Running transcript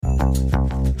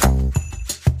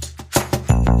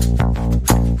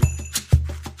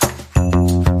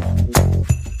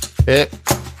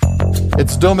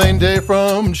It's Domain Day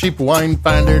from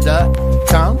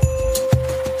cheapwinefinder.com.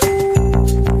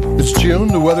 It's June,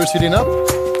 the weather's heating up.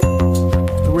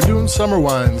 We're doing summer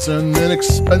wines and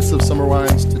inexpensive summer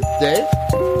wines today.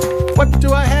 What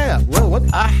do I have? Well, what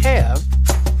I have,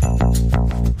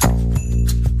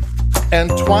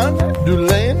 Antoine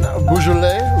Dulaine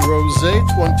Beaujolais Rosé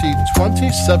 2020,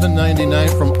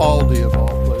 $7.99 from Aldi of all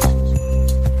places.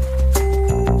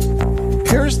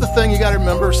 Here's the thing you got to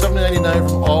remember, $7.99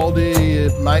 from Aldi,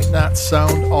 it might not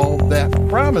sound all that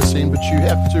promising, but you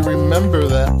have to remember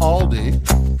that Aldi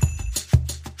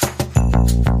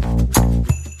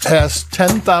has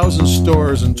 10,000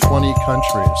 stores in 20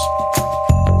 countries.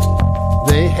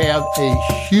 They have a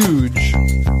huge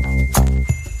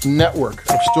network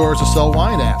of stores to sell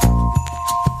wine at.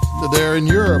 They're in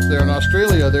Europe, they're in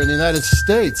Australia, they're in the United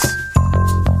States.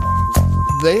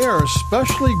 They are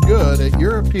especially good at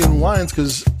European wines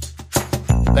because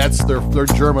that's their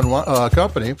German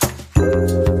company.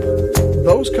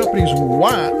 Those companies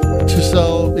want to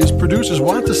sell, these producers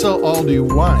want to sell Aldi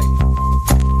wine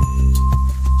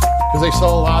because they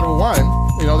sell a lot of wine.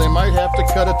 You know, they might have to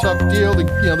cut a tough deal to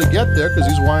get there because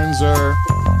these wines are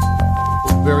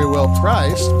very well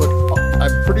priced, but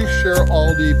I'm pretty sure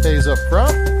Aldi pays up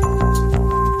front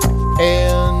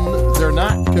and they're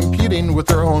not competing with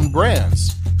their own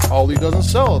brands. Aldi doesn't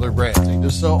sell other brands, they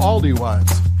just sell Aldi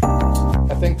wines.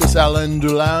 I think this Alain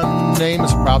Dulain name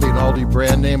is probably an Aldi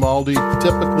brand name. Aldi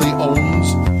typically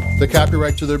owns the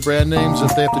copyright to their brand names.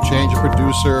 If they have to change a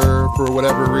producer for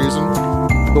whatever reason,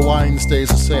 the wine stays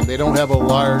the same. They don't have a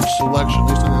large selection, at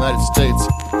least in the United States.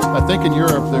 I think in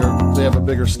Europe they have a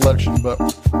bigger selection, but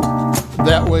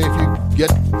that way if you get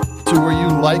to where you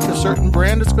like a certain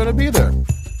brand, it's going to be there.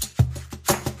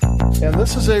 And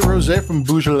this is a rosé from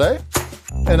Beaujolais,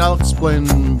 and I'll explain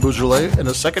Beaujolais in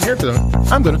a second here because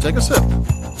I'm going to take a sip.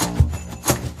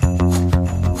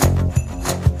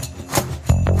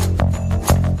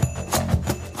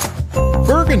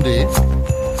 Burgundy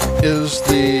is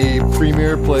the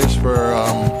premier place for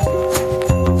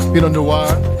Pinot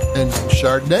Noir and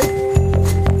Chardonnay.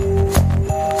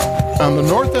 On the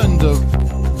north end of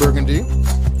Burgundy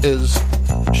is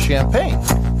Champagne.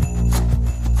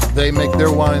 They make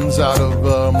their wines out of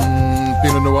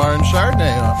Pinot Noir and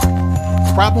Chardonnay.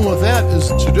 Problem with that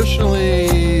is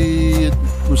traditionally it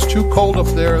was too cold up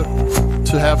there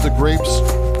to have the grapes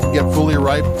get fully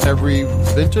ripe every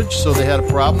vintage, so they had a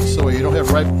problem. So when you don't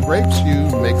have ripe grapes, you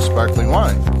make sparkling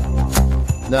wine.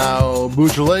 Now,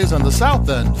 Beaujolais is on the south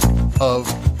end of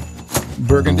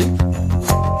Burgundy,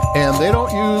 and they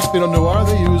don't use Pinot Noir,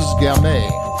 they use Gamay,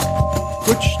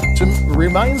 which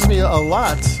reminds me a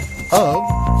lot of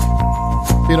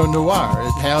Pinot Noir.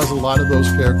 It has a lot of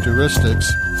those characteristics.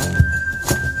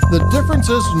 The difference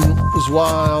is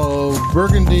while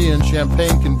Burgundy and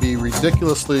Champagne can be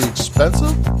ridiculously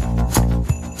expensive,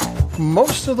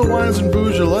 most of the wines in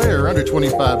Beaujolais are under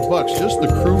 $25. Just the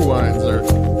cru wines are,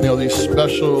 these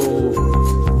special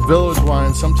village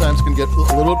wines sometimes can get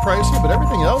a little pricey, but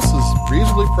everything else is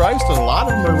reasonably priced, and a lot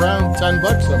of them are around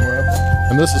 $10 somewhere.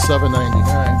 And this is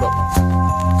 $7.99. But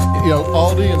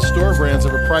Aldi and store brands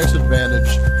have a price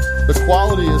advantage. The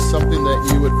quality is something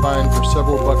that you would find for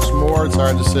several bucks more. It's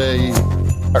hard to say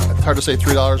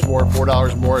 $3 more,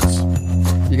 $4 more.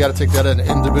 You got to take that on an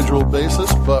individual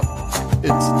basis, but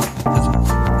it's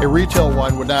a retail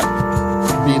wine would not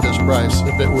be this price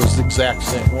if it was the exact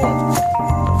same one.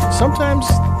 Sometimes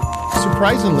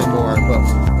surprisingly more, but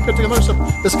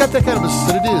it's got that kind of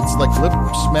acidity. It's like lip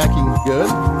smacking good.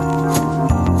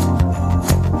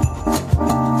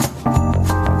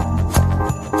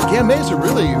 Gamay is a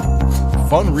really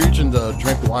fun region to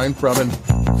drink wine from, and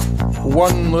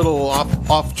one little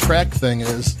off-track thing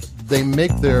is they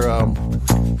make their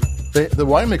the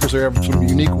winemakers there have some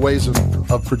unique ways of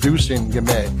producing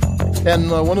Gamay,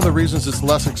 and one of the reasons it's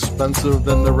less expensive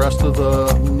than the rest of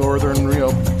the northern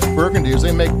Burgundy is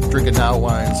they make drink it now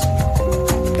wines,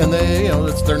 and they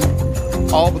only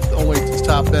the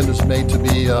top end is made to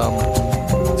be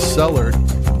cellared,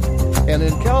 and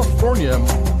in California,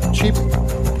 cheap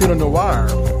Pinot Noir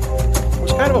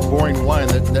was kind of a boring wine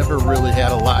that never really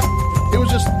had a lot. It was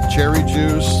just cherry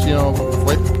juice,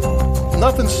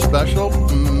 nothing special.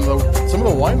 Some of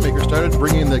the winemakers started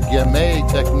bringing the Gamay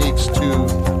techniques to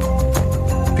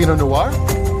Pinot Noir,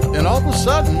 and all of a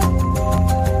sudden,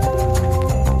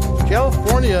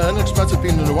 California inexpensive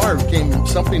Pinot Noir became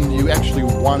something you actually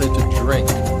wanted to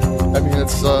drink. I mean,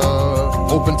 it's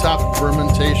open top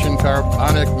fermentation,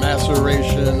 carbonic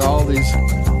maceration, all these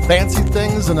fancy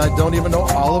things, and I don't even know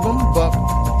all of them, but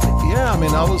yeah, I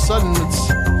mean, all of a sudden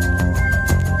it's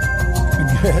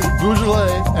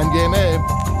Beaujolais and Gamay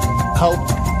help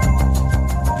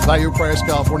Bayou Price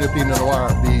California Pinot Noir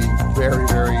be very,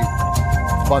 very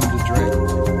fun to drink.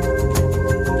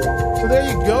 So there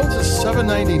you go. It's a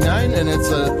 $7.99, and it's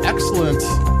an excellent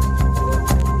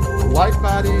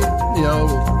light-bodied,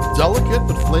 delicate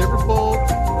but flavorful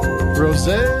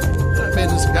rosé. I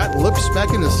mean, it's got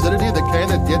lip-smacking acidity that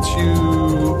kind of gets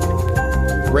you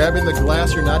grabbing the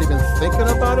glass. You're not even thinking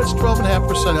about it. It's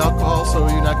 12.5% alcohol, so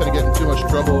you're not going to get in too much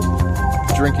trouble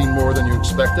drinking more than you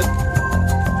expected.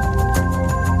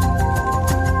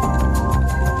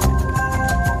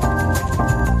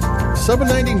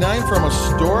 $7.99 from a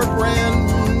store brand.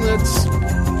 It's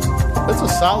a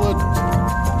solid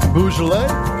Beaujolais.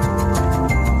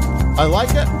 I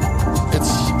like it.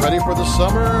 It's ready for the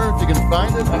summer. If you can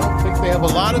find it, I don't think they have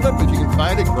a lot of it, but if you can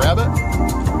find it, grab it.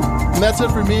 And that's it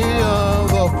for me.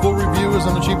 The full review is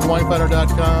on the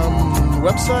cheapwinefinder.com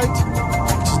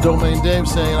website. This is Domain Dave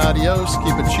saying adios,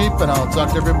 keep it cheap, and I'll talk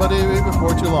to everybody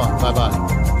before too long.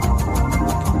 Bye-bye.